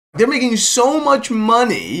They're making so much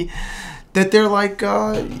money that they're like,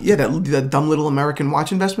 yeah, that dumb little American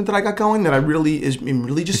watch investment that I got going that I really am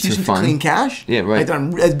really just using to clean cash. Yeah, right.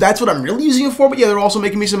 That's what I'm really using it for. But yeah, they're also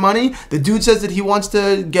making me some money. The dude says that he wants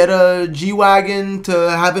to get a G-Wagon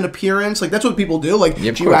to have an appearance. Like, that's what people do. Like,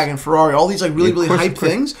 G-Wagon, Ferrari, all these like really hype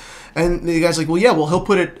things. And the guy's like, well, yeah, well, he'll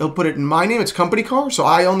put it in my name. It's a company car, so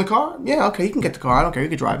I own the car. Yeah, okay, he can get the car. I don't care. He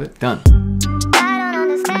can drive it. Done.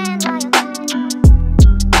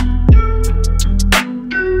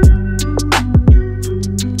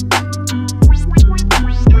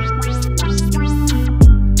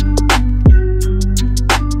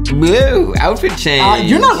 Whoa, outfit change.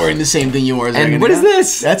 You're not wearing the same thing you wore a second And what is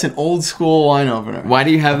this? That's an old school wine opener. Why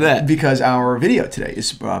do you have that? Because our video today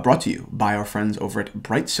is brought to you by our friends over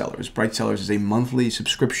at Cellars. Cellars is a monthly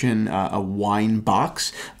subscription, a wine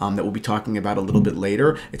box that we'll be talking about a little bit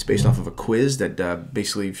later. It's based off of a quiz that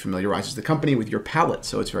basically familiarizes the company with your palate.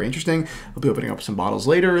 So it's very interesting. We'll be opening up some bottles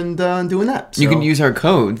later and doing that. So, you can use our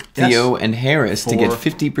code, Theo and Harris, to get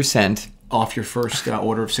 50% off your first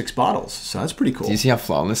order of 6 bottles. So that's pretty cool. Do you see how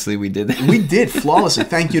flawlessly we did that? We did, flawlessly.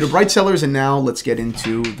 Thank you to Cellars, and now let's get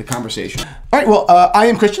into the conversation. All right, well, I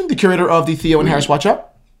am Christian, the curator of the Theo and Harris Watch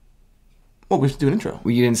Up. Well, we have to do an intro.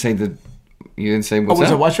 Well, you didn't say what's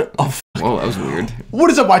up? Watch Up? Oh, well, that was weird. What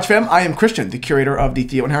is up, Watch fam? I am Christian, the curator of the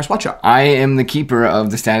Theo and Harris Watch Up. I am the keeper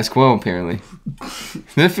of the status quo, apparently.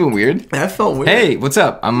 Doesn't that feel weird? That felt weird. Hey, what's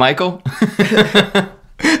up? I'm Michael.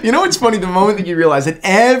 You know what's funny? The moment that you realize that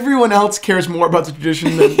everyone else cares more about the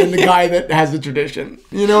tradition than the guy that has the tradition.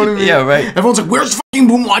 You know what I mean? Yeah, right. Everyone's like, where's fucking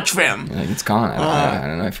Boom Watch fam? Like, it's gone. I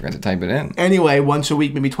don't know. I forgot to type it in. Anyway, once a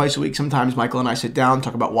week, maybe twice a week, sometimes Michael and I sit down,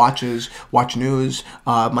 talk about watches, watch news.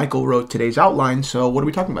 Michael wrote today's outline, so what are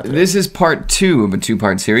we talking about today? This is part 2 of a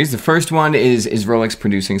 2-part series. The first one is Rolex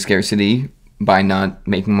producing scarcity by not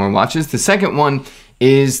making more watches. The second one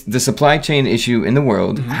is the supply chain issue in the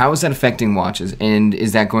world. How is that affecting watches? And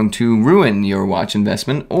is that going to ruin your watch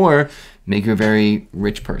investment or make you a very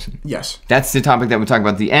rich person? Yes. That's the topic that we'll talk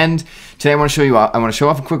about at the end. Today I want to show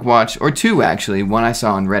off a quick watch, or 2 actually. One I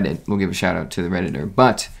saw on Reddit. We'll give a shout out to the Redditor.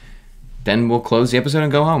 But then we'll close the episode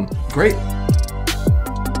and go home. Great.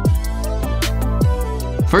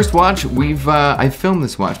 First watch, I've filmed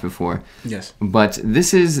this watch before. Yes. But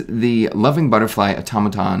this is the Loving Butterfly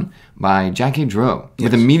Automaton by Jaquet-Droz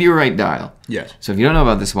with a meteorite dial. Yes. So if you don't know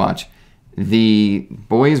about this watch, the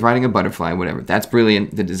boy is riding a butterfly, whatever. That's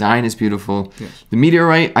brilliant. The design is beautiful. Yes. The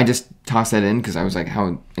meteorite, I just tossed that in because I was like,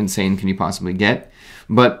 how insane can you possibly get?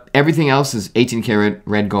 But everything else is 18 karat,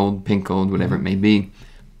 red gold, pink gold, whatever it may be.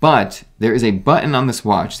 But there is a button on this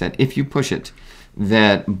watch that if you push it,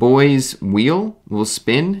 that boy's wheel will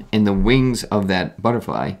spin and the wings of that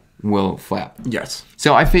butterfly will flap. Yes.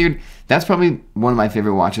 So I figured that's probably one of my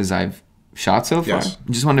favorite watches I've shot so far. Yes.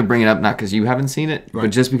 Just wanted to bring it up, not because you haven't seen it, but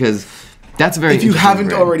just because that's a very If you haven't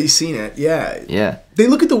brand. already seen it, yeah. Yeah. They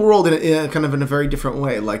look at the world in a very different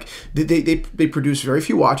way. Like they produce very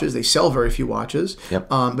few watches, they sell very few watches. Yep.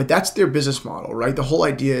 But that's their business model, right? The whole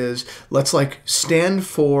idea is let's like stand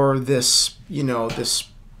for this, this.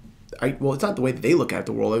 Well, it's not the way that they look at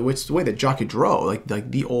the world. It's the way that Jaquet-Droz, like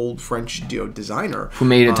the old French designer, Who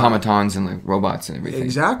made automatons and like robots and everything.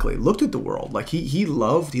 exactly looked at the world. Like he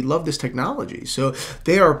loved this technology. So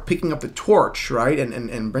they are picking up the torch, right,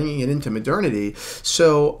 and bringing it into modernity.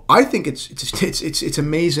 So I think it's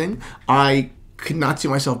amazing. I could not see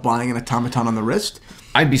myself buying an automaton on the wrist.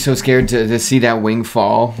 I'd be so scared to see that wing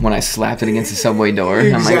fall when I slapped it against the subway door.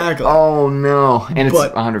 Exactly. I'm like, oh no. And it's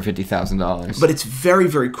 $150,000. But it's very,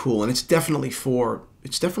 very cool, and it's definitely for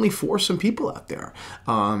some people out there.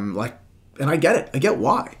 And I get it. I get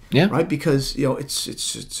why. Yeah. Right? Because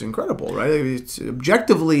it's incredible, right? It's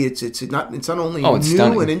objectively it's not only it's new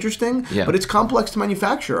stunning. and interesting, but it's complex to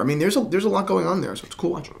manufacture. I mean, there's a lot going on there, so it's a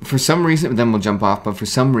cool watch. For some reason, then we'll jump off, but for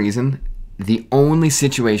some reason, the only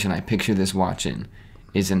situation I picture this watch in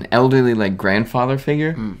is an elderly like grandfather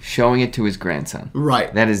figure showing it to his grandson.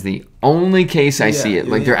 Right. That is the only case I see it.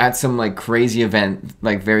 Like they're at some like crazy event,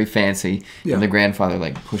 like very fancy, and the grandfather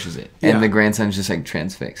like pushes it, and the grandson's just like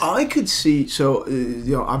transfixed. I could see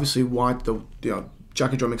obviously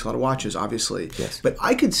Jaquet-Droz makes a lot of watches, obviously. Yes. But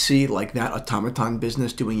I could see like that automaton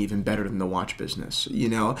business doing even better than the watch business.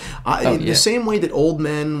 The same way that old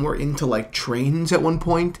men were into like trains at one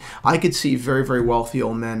point, I could see very, very wealthy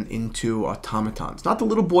old men into automatons. Not the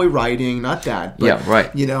little boy riding, not that. But, Yeah, right.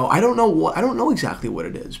 I don't know exactly what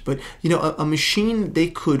it is, but a machine they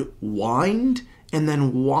could wind and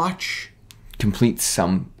then watch. Complete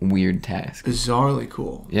some weird task. Bizarrely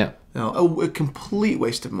cool. Yeah. A complete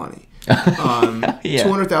waste of money.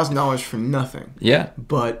 $200,000 for nothing. Yeah.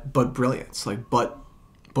 But brilliance, but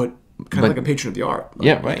kind of like a patron of the art.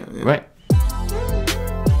 Yeah, right, right.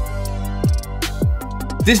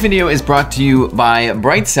 This video is brought to you by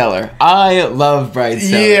Bright Cellar. I love Bright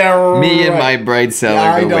Cellar. Yeah, right. Me and my Bright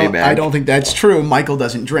Cellar go way back. I don't think that's true. Michael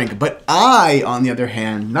doesn't drink. But I, on the other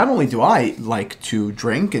hand, not only do I like to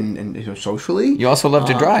drink and socially. You also love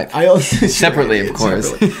to drive. I also Separately, of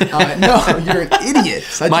course. No, you're an idiot.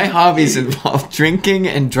 My hobbies involve drinking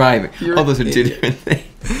and driving. All those are two different things.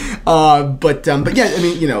 But yeah, I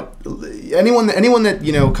mean, you know, anyone that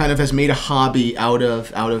you know kind of has made a hobby out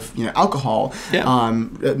of you know alcohol,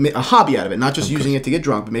 a hobby out of it, not just using it to get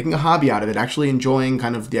drunk, but making a hobby out of it, actually enjoying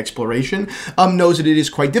kind of the exploration, knows that it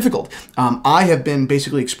is quite difficult. I have been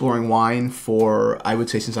basically exploring wine for, I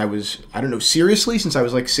would say, since I was, I don't know, seriously, since I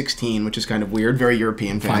was like 16, which is kind of weird, very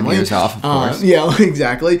European family. 5 years off, of course. Yeah,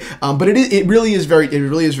 exactly. But it really is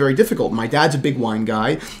very difficult. My dad's a big wine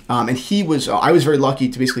guy, and he was. I was very lucky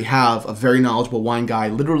to basically have a very knowledgeable wine guy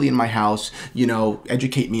literally in my house, you know,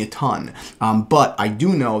 educate me a ton. But I do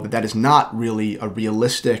know that is not really a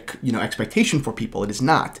realistic, you know, expectation for people. It is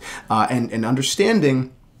not. And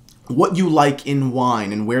understanding what you like in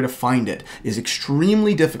wine and where to find it is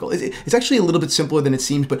extremely difficult. It's actually a little bit simpler than it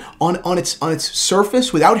seems, but on its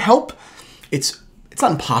surface, without help, it's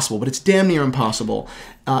not impossible, but it's damn near impossible.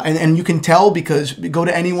 And you can tell because you go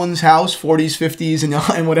to anyone's house, 40s, 50s,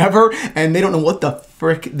 and whatever, and they don't know what the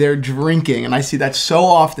frick they're drinking. And I see that so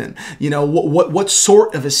often. You know, what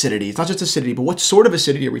sort of acidity? It's not just acidity, but what sort of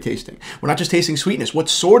acidity are we tasting? We're not just tasting sweetness. What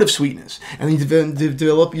sort of sweetness? And then you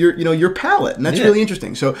develop your palate, and that's really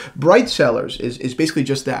interesting. So Bright Cellars is basically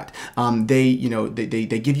just that. They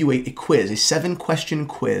give you a quiz, a 7-question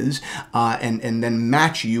quiz, and then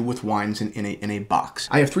match you with wines in a box.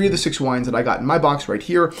 I have 3 of the 6 wines that I got in my box right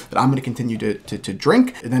here that I'm going to continue to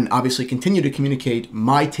drink, and then obviously continue to communicate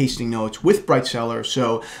my tasting notes with Bright Cellar.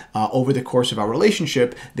 So over the course of our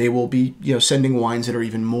relationship, they will be sending wines that are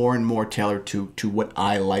even more and more tailored to what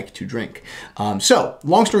I like to drink. So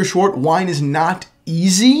long story short, wine is not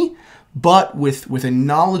easy. But with a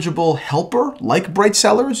knowledgeable helper like Bright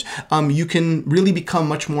Cellars, you can really become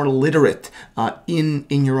much more literate in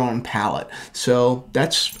your own palate. So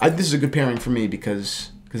this is a good pairing for me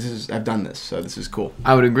because I've done this, so this is cool.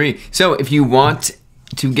 I would agree. So if you want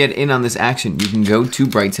to get in on this action, you can go to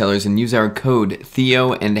Bright Cellars and use our code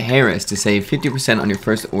Theo and Harris to save 50% on your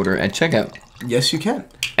first order at checkout. Yes, you can.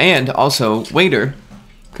 And also, waiter,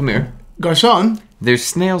 come here. Garçon. There's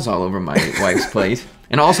snails all over my wife's plate.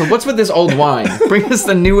 And also, what's with this old wine? Bring us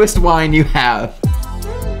the newest wine you have.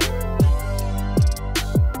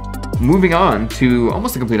 Moving on to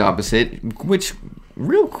almost the complete opposite, which,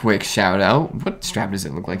 real quick shout out, what strap does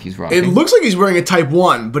it look like he's rocking? It looks like he's wearing a Type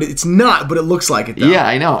 1, but it's not, but it looks like it though. Yeah,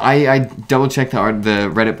 I know. I double-checked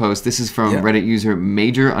the Reddit post. This is from Reddit user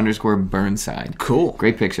Major_Burnside. Cool.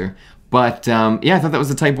 Great picture. But, yeah, I thought that was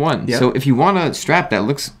the Type 1. Yep. So if you want a strap that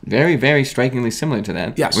looks very, very strikingly similar to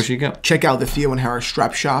that, where should you go? Check out the Theo and Harris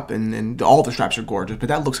strap shop, and all the straps are gorgeous, but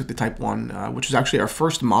that looks like the Type 1, which is actually our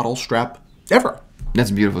first model strap ever. That's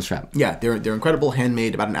a beautiful strap. Yeah, they're incredible,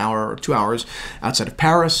 handmade, about an hour or 2 hours outside of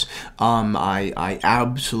Paris. I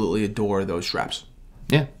absolutely adore those straps.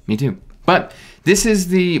 Yeah, me too. But this is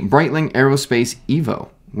the Breitling Aerospace Evo,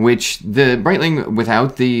 which the Breitling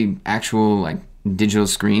without the actual digital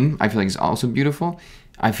screen, I feel like is also beautiful.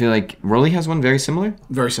 I feel like Rolly has one very similar.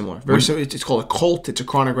 Very similar. It's called a Colt. It's a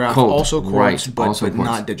chronograph, also quartz, but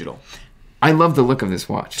not digital. I love the look of this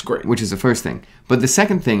watch. It's great. Which is the first thing. But the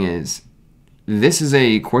second thing is, this is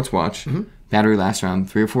a quartz watch. Battery lasts around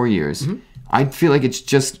 3 or 4 years. I feel like it's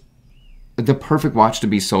just the perfect watch to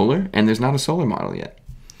be solar, and there's not a solar model yet.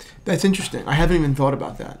 That's interesting. I haven't even thought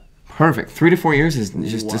about that. Perfect. 3 to 4 years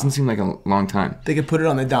just doesn't seem like a long time. They could put it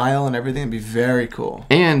on the dial and everything. It'd be very cool.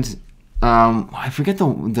 And I forget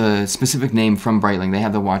the specific name from Breitling. They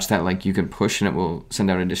have the watch that you can push and it will send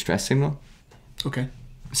out a distress signal. Okay.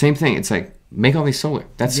 Same thing. It's make all these solar.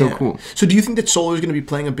 That's so cool. So do you think that solar is going to be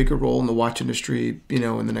playing a bigger role in the watch industry, in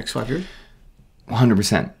the next 5 years?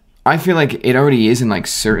 100%. I feel like it already is in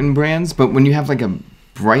certain brands, but when you have a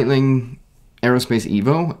Breitling Aerospace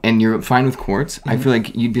Evo and you're fine with quartz, I feel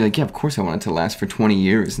like you'd be yeah, of course I want it to last for 20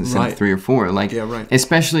 years instead of 3 or 4. Yeah, right.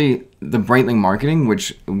 Especially the Breitling marketing,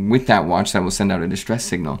 which with that watch that will send out a distress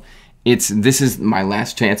signal. This is my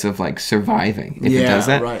last chance of surviving if it does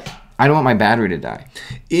that. Right. I don't want my battery to die.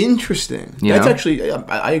 Interesting. That's actually,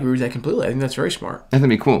 I agree with that completely. I think that's very smart. That's going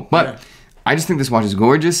to be cool. But I just think this watch is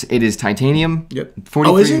gorgeous. It is titanium. Yep.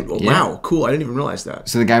 Oh, is it? Oh, wow, cool. I didn't even realize that.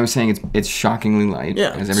 So the guy was saying it's shockingly light,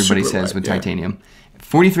 as everybody says with titanium.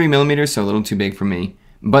 43 millimeters, so a little too big for me.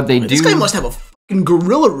 But they do... This guy must have a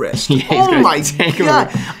gorilla wrist. Yeah, oh my god!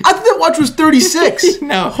 I thought that watch was 36.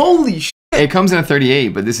 No, holy shit! It comes in a 38,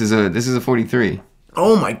 but this is a 43.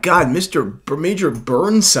 Oh my god, Major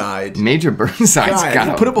Burnside. Major Burnside's got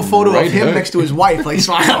he put up a photo of him hook. next to his wife, like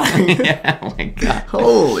smiling. Yeah, oh my god.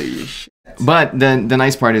 Holy shit. But the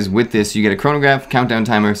nice part is with this, you get a chronograph, countdown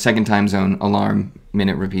timer, second time zone, alarm,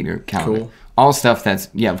 minute repeater, calendar. Cool. All stuff that's,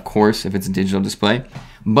 yeah, of course, if it's a digital display.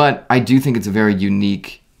 But I do think it's a very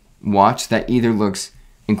unique watch that either looks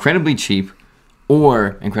incredibly cheap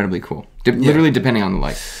or incredibly cool. Literally depending on the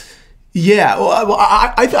light. Yeah, well,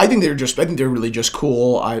 I think they're really just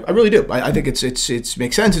cool. I really do. I think it's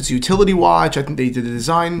makes sense. It's a utility watch. I think they did the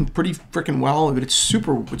design pretty freaking well, but it's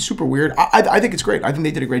super weird. I think it's great. I think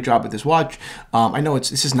they did a great job with this watch. I know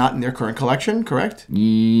this is not in their current collection, correct?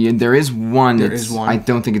 Yeah, there is one. There is one. I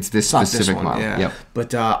don't think it's this specific one, model. Yeah. Yep.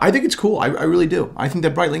 But I think it's cool. I really do. I think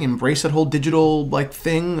that Breitling embraced that whole digital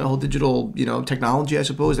thing, the whole digital technology, I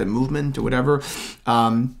suppose, that movement or whatever.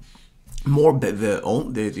 More the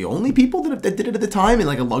only people that did it at the time in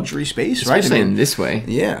like a luxury space, right? Especially in this way.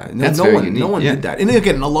 Yeah, That's very unique. No one did that. And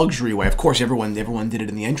again, in a luxury way. Of course, everyone did it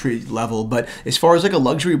in the entry level. But as far as like a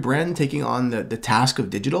luxury brand taking on the task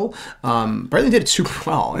of digital, Breitling did it super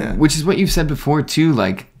well. Yeah. Which is what you've said before too.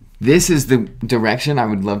 Like, this is the direction I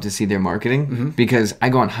would love to see their marketing, because I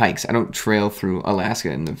go on hikes. I don't trail through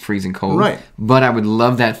Alaska in the freezing cold. Right. But I would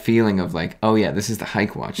love that feeling of like, oh yeah, this is the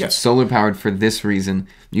hike watch. Yes. It's solar powered for this reason.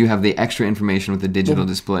 You have the extra information with the digital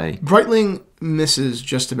display. Breitling misses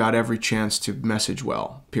just about every chance to message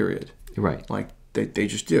well. Period. Right. Like they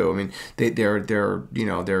just do. I mean, their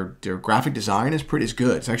graphic design is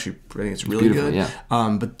good. It's actually, I think it's really beautiful, good.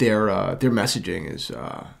 yeah. But their messaging is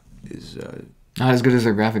Not as good as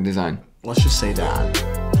their graphic design. let's just say that.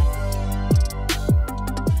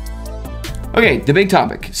 Okay, the big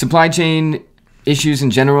topic. Supply chain issues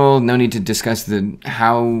in general. No need to discuss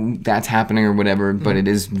how that's happening or whatever, but it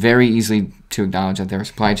is very easy to acknowledge that there are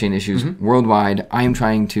supply chain issues worldwide. I am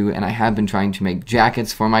trying to, and I have been trying to make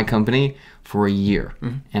jackets for my company for a year,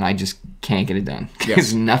 and I just can't get it done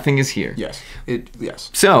because nothing is here. Yes. Yes.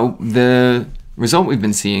 So the result we've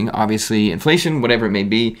been seeing, obviously inflation, whatever it may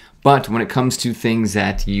be, but when it comes to things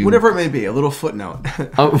that you... Whatever it may be, a little footnote.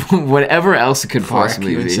 Whatever else it could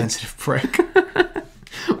possibly you be. insensitive prick.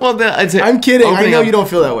 Well, I'm kidding. I know you don't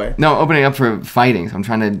feel that way. No, opening up for fighting. So I'm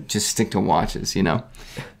trying to just stick to watches,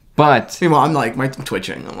 But... Meanwhile, I'm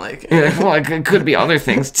twitching. I'm like... well, it could be other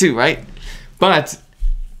things too, right? But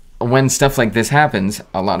when stuff like this happens,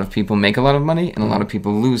 a lot of people make a lot of money and a lot of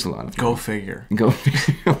people lose a lot of money. Go figure.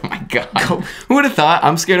 Oh my god. Who would have thought?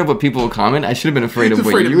 I'm scared of what people will comment. I should have been afraid of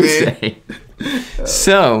what you would say.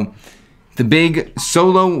 So, the big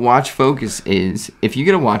solo watch focus is, if you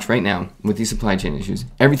get a watch right now with these supply chain issues,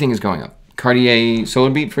 everything is going up. Cartier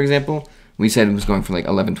Solar Beat, for example, we said it was going for like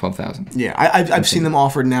 11,000, 12,000. Yeah, I've seen them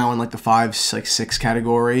offered now in like the 5, 6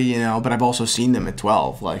 category, but I've also seen them at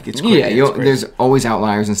 12. Like, it's crazy. Yeah, there's always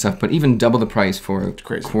outliers and stuff, but even double the price for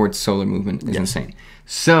quartz solar movement is insane.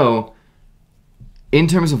 So, in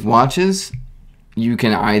terms of watches, you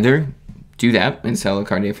can either do that and sell a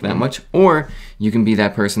Cartier for that much, or you can be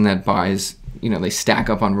that person that buys, they stack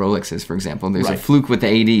up on Rolexes, for example. There's a fluke with the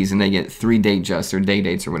ADs, and they get 3 date just or day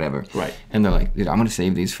dates or whatever. Right. And they're like, dude, I'm going to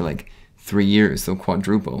save these for like 3 years. They'll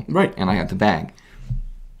quadruple. Right. And I got the bag.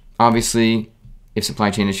 Obviously, if supply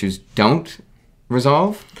chain issues don't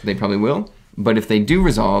resolve, they probably will. But if they do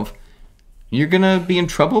resolve, you're going to be in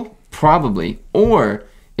trouble? Probably. Or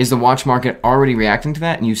is the watch market already reacting to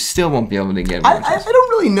that, and you still won't be able to get watches? I don't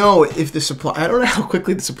really know if I don't know how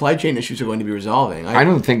quickly the supply chain issues are going to be resolving. I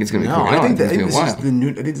don't think it's going to be quick. I think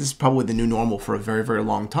this is probably the new normal for a very, very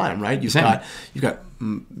long time, right? You've got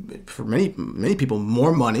for many people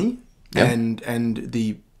more money, and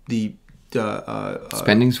the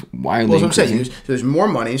spending's wildly well, that's what I'm increasing. saying. There's more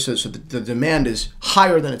money, so the demand is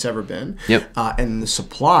higher than it's ever been. Yep. And the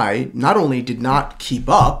supply not only did not keep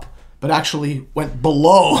up, but actually went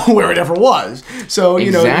below where it ever was. So,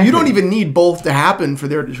 you don't even need both to happen for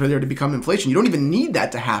there to become inflation. You don't even need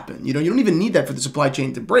that to happen. You don't even need that for the supply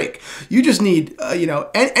chain to break. You just need,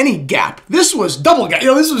 any gap. This was double gap.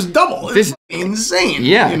 This was double. It's insane.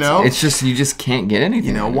 Yeah. It's just, you just can't get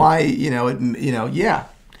anything. Why, yeah.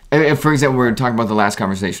 For example, we're talking about the last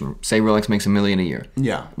conversation. Say Rolex makes $1 million a year.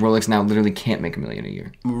 Yeah. Rolex now literally can't make $1 million a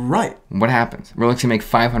year. Right. What happens? Rolex can make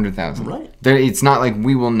 500,000. Right. It's not like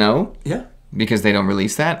we will know. Yeah. Because they don't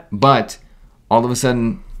release that. But all of a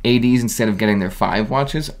sudden, ADs, instead of getting their 5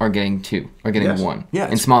 watches, are getting 2, are getting 1. Yeah,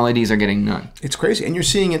 and small ADs are getting none. It's crazy. And you're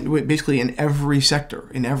seeing it basically in every sector,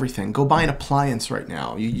 in everything. Go buy an appliance right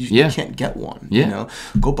now. You can't get one. Yeah. You know?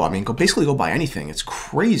 Go buy anything. It's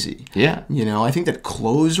crazy. Yeah. You know, I think that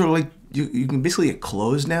clothes are like, you can basically get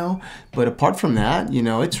clothes now, but apart from that, you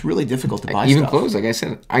know, it's really difficult to buy Even stuff. clothes, like I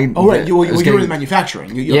said. You're in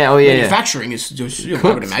manufacturing. Manufacturing is just,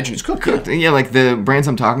 I would imagine it's cooked. Yeah, like the brands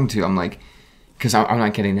I'm talking to, I'm like, because I'm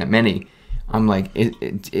not getting that many. I'm like,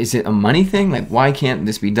 is it a money thing? Like, why can't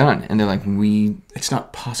this be done? And they're like, it's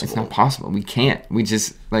not possible. It's not possible. We can't. We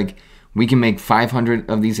just, like, we can make 500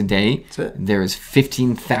 of these a day. That's it. There is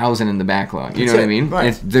 15,000 in the backlog. You know what I mean?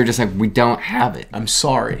 Right. They're just like, we don't have it. I'm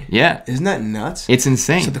sorry. Yeah. Isn't that nuts? It's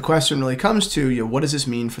insane. So the question really comes to, you know, what does this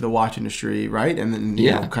mean for the watch industry, right? And then,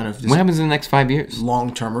 you know, kind of what happens in the next 5 years?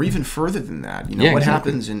 Long term, or even further than that. You know, what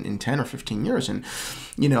happens in 10 or 15 years? And,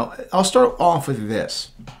 you know, I'll start off with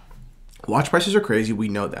this. Watch prices are crazy. We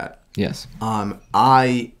know that. Yes.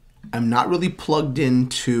 I am not really plugged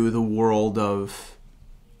into the world of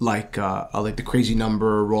like the crazy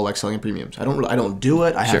number Rolex selling at premiums. I don't do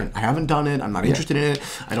it. I haven't done it. I'm not interested in it.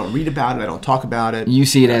 I don't read about it. I don't talk about it. You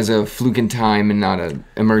see it as a fluke in time and not an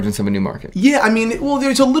emergence of a new market. Yeah, I mean, well,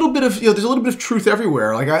 there's a little bit of truth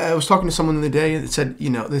everywhere. Like I was talking to someone the other day that said,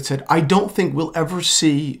 I don't think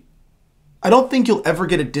you'll ever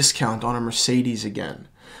get a discount on a Mercedes again.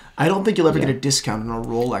 I don't think you'll ever get a discount on a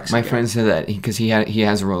Rolex. My friend said that because he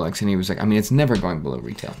has a Rolex and he was like, I mean, it's never going below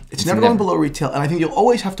retail. It's never going below retail, and I think you'll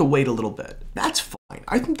always have to wait a little bit. That's fine.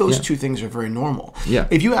 I think those two things are very normal. Yeah.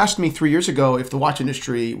 If you asked me 3 years ago if the watch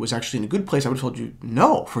industry was actually in a good place, I would have told you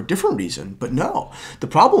no, for a different reason. But no, the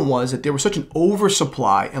problem was that there was such an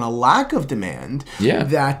oversupply and a lack of demand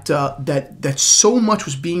that so much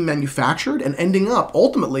was being manufactured and ending up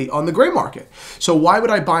ultimately on the gray market. So why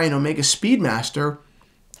would I buy an Omega Speedmaster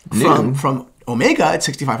from Omega at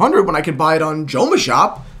 $6,500 when I could buy it on Joma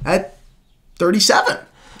Shop at $37?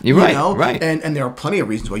 You're right, right. And there are plenty of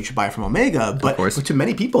reasons why you should buy it from Omega, but to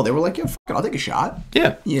many people, they were like, yeah, fuck it, I'll take a shot.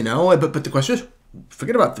 Yeah. You know, but the question is,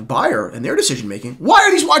 forget about the buyer and their decision making. Why are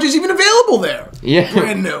these watches even available there? Yeah.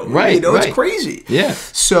 Brand new. Right. You know, it's crazy. Yeah.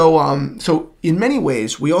 So in many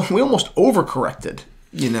ways, we almost overcorrected,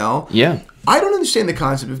 you know? Yeah. I don't understand the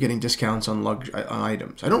concept of getting discounts on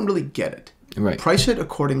items. I don't really get it. Right. Price it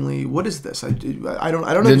accordingly. What is this? I don't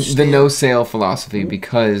understand. The no sale philosophy,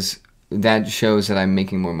 because that shows that I'm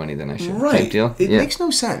making more money than I should. Right. Type deal. It makes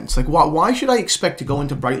no sense. Like, why should I expect to go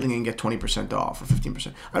into Breitling and get 20% off or 15%?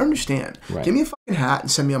 I don't understand. Right. Give me a fucking hat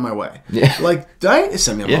and send me on my way. Yeah. Like,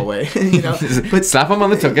 send me on my way. You know. But slap them on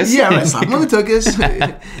the tuchus. Yeah, right. Slap them on the tuchus,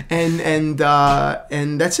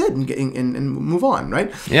 and that's it, and move on.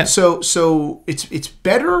 Right. Yeah. So it's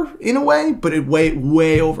better in a way, but it way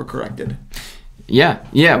overcorrected.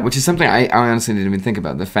 Yeah, which is something I honestly didn't even think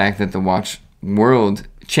about. The fact that the watch world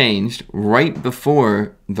changed right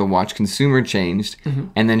before the watch consumer changed,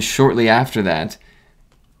 and then shortly after that,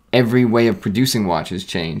 every way of producing watches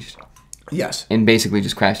changed. Yes. And basically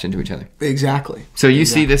just crashed into each other. Exactly. So you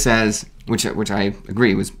see this as, which I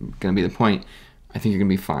agree was going to be the point, I think you're going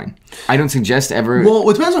to be fine. I don't suggest ever... Well,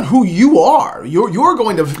 it depends on who you are. You're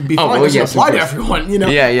going to be fine. It doesn't apply to everyone, you know?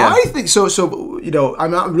 Yeah. I think so, you know,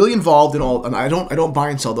 I'm not really involved in all... And I don't buy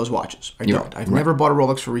and sell those watches. I don't. I've never bought a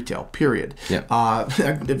Rolex for retail, period. Yeah.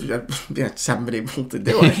 Just haven't been able to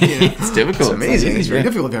do it. You know? It's difficult. It's amazing. It's very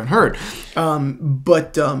difficult if you haven't heard.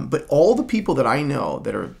 But all the people that I know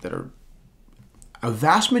that are a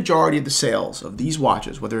vast majority of the sales of these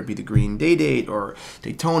watches, whether it be the Green Day-Date or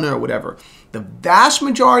Daytona or whatever, the vast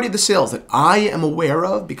majority of the sales that I am aware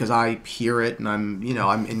of, because I hear it and I'm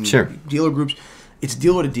in dealer groups, it's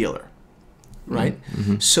dealer to dealer, right?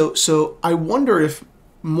 Mm-hmm. So I wonder if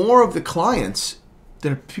more of the clients,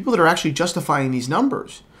 that are people that are actually justifying these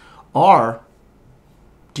numbers, are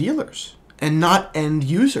dealers and not end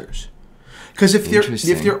users. Because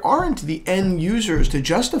if there aren't the end users to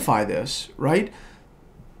justify this, right?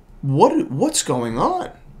 What's going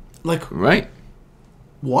on? Like, right.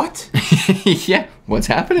 What? Yeah, what's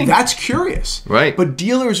happening? That's curious. Right. But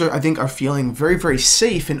dealers I think are feeling very, very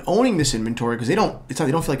safe in owning this inventory because they don't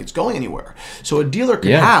feel like it's going anywhere. So a dealer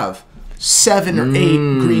can have 7 or 8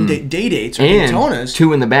 Green Day-Dates or Daytonas.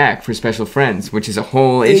 2 in the back for special friends, which is a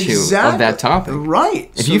whole issue of that topic.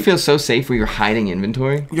 Right. If you feel so safe where you're hiding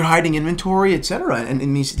inventory. You're hiding inventory, etc. And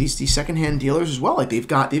in these secondhand dealers as well, like they've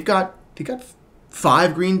got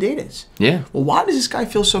 5 Green Day-Dates. Yeah. Well, why does this guy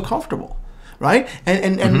feel so comfortable? Right?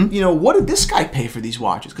 And you know, what did this guy pay for these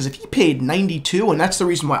watches? Because if he paid $92, and that's the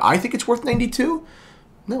reason why I think it's worth $92,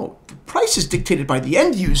 No, the price is dictated by the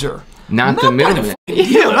end user. Not the middleman.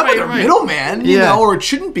 Not by the middleman, you Yeah. know, or it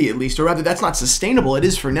shouldn't be at least, or rather, that's not sustainable. It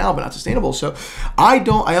is for now, but not sustainable. So, I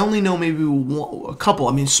only know maybe a couple.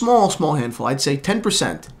 I mean, small handful. I'd say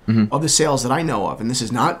 10% of the sales that I know of, and this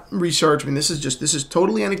is not research. I mean, this is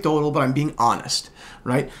totally anecdotal, but I'm being honest,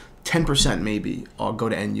 right? 10% maybe go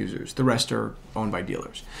to end users. The rest are owned by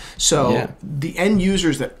dealers. So the end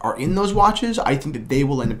users that are in those watches, I think that they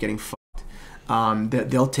will end up getting fucked.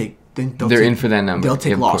 They're in for that number. They'll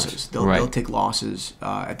take losses. They'll take losses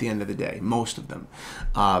at the end of the day. Most of them,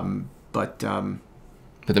 but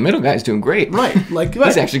the middle guy's doing great. Right, like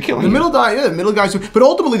he's actually killing the middle guy. Yeah, the middle guy's. But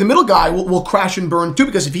ultimately, the middle guy will crash and burn too,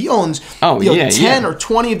 because if he owns 10 or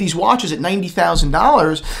 20 of these watches at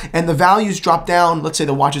 $90,000, and the values drop down. Let's say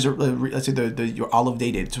the watches are. Let's say your olive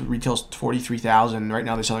dated retails $43,000. Right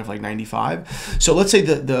now they're selling for like $95,000. So let's say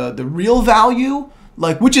the real value,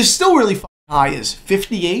 like, which is still really high, is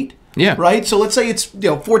 $58,000. Yeah. Right. So let's say it's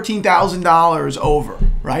 $14,000 over,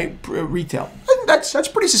 right, retail. That's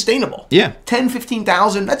pretty sustainable. Yeah. 10,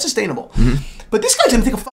 15,000. That's sustainable. But this guy's gonna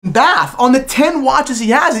take a fucking bath on the 10 watches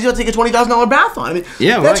he has. He's gonna take a $20,000 bath on. I mean,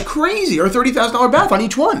 that's crazy. Or a $30,000 bath on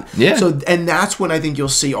each one. Yeah. So, and that's when I think you'll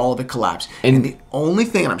see all of it collapse. And the only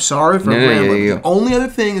thing, and I'm sorry for rambling, the only other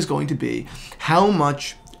thing is going to be how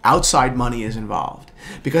much outside money is involved.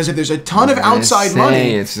 Because if there's a ton of outside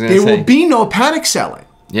money, there will be no panic selling.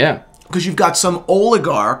 Yeah. Because you've got some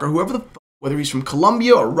oligarch or whoever whether he's from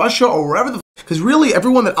Colombia or Russia or wherever because really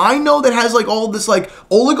everyone that I know that has like all this like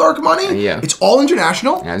oligarch money, it's all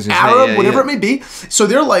international, Arab, whatever it may be. So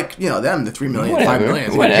they're like, them, the 3 million, 5 million.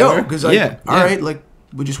 It's like, yo, because all right, like,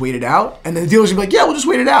 we'll just wait it out. And then the dealer's gonna be like, yeah, we'll just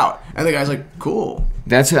wait it out. And the guy's like, cool.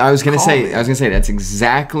 That's what I was gonna say. I was gonna say that's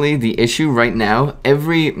exactly the issue right now.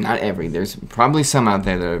 There's probably some out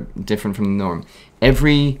there that are different from the norm.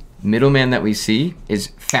 Every middleman that we see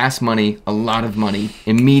is fast money, a lot of money,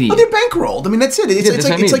 immediate. Oh, they're bankrolled. I mean, that's it.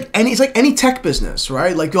 It's like any tech business,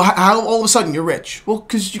 right? Like, how all of a sudden you're rich? Well,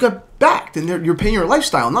 because you got backed and you're paying your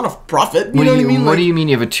lifestyle, not a profit. You know what I mean? What do you mean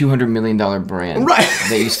you have a $200 million brand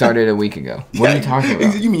that you started a week ago? What are you talking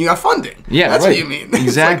about? You mean you got funding? Yeah, that's what you mean.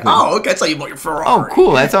 Exactly. Like, okay, that's how you bought your Ferrari. Oh,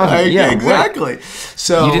 cool. That's awesome. Yeah, exactly. Right.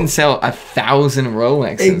 So you didn't sell 1,000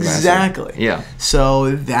 Rolexes. Exactly. Yeah.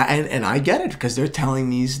 So that and I get it because they're telling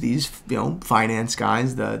these finance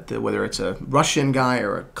guys that whether it's a Russian guy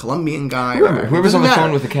or a Colombian guy, whoever's on the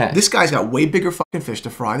phone with the cat. This guy's got way bigger fucking fish to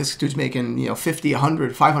fry. This dude's making 50,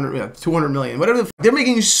 100, 500, 200 million, whatever. They're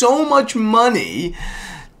making so much money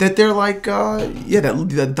that they're like,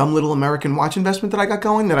 that dumb little American watch investment that I got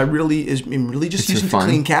going that I'm really just using to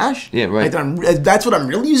clean cash. Yeah, right. That's what I'm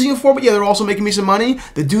really using it for. But yeah, they're also making me some money.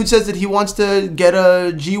 The dude says that he wants to get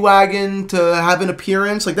a G-Wagon to have an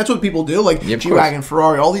appearance. Like, that's what people do. Like, G-Wagon,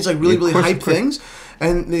 Ferrari, all these like really hype things.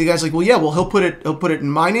 And the guy's like, well, yeah, he'll put it in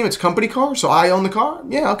my name. It's a company car, so I own the car.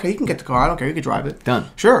 Yeah, okay, he can get the car. I don't care. He can drive it. Done.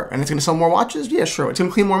 Sure. And it's going to sell more watches? Yeah, sure. It's going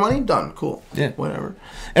to clean more money? Done. Cool. Yeah. Whatever.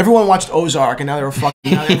 Everyone watched Ozark, and now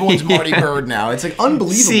everyone's Marty Bird now. It's like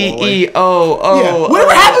unbelievable. CEO.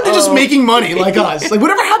 Whatever happened to just making money like us? Like,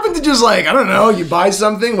 whatever happened to just like, I don't know, you buy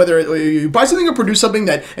something, whether you buy something or produce something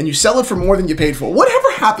and you sell it for more than you paid for.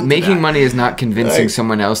 Whatever happened to Making money is not convincing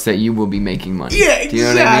someone else that you will be making money. Yeah, exactly. Do you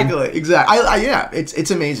know what I mean? Exactly. It's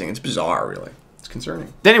amazing. It's bizarre, really. It's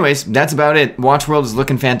concerning. Anyways, that's about it. Watch World is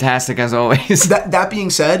looking fantastic as always. That being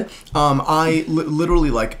said, I literally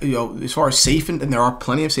as far as safe and there are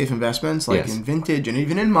plenty of safe investments in vintage and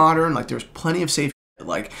even in modern. Like there's plenty of safe.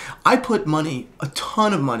 Like I put a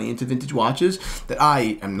ton of money into vintage watches that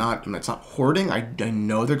I'm not hoarding. I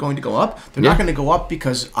know they're going to go up. They're not going to go up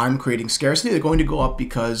because I'm creating scarcity. They're going to go up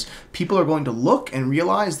because people are going to look and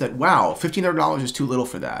realize that wow, $1,500 is too little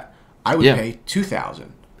for that. I would pay $2,000.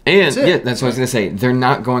 And that's what I was gonna say. They're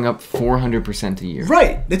not going up 400% a year.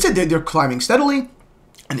 Right. That's it. They're climbing steadily,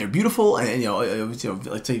 and they're beautiful. And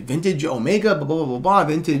let's say vintage Omega, blah blah blah blah.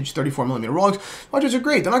 Vintage 34mm Rolex watches are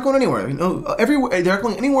great. They're not going anywhere. Everywhere they're not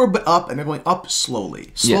going anywhere but up, and they're going up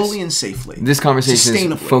slowly and safely. This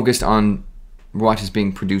conversation is focused on watches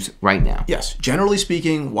being produced right now. Yes, generally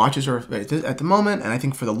speaking, watches are at the moment, and I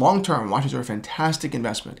think for the long term, watches are a fantastic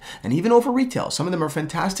investment. And even over retail, some of them are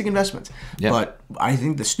fantastic investments. Yep. But I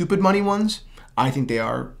think the stupid money ones, a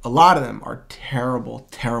lot of them are terrible,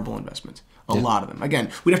 terrible investments. A lot of them.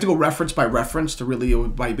 Again, we'd have to go reference by reference to really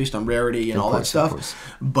based on rarity and all that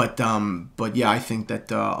stuff. But yeah, I think that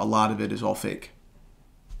a lot of it is all fake.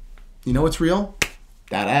 You know what's real?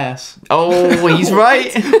 That ass. Oh, he's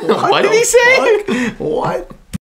right. What did he say? What?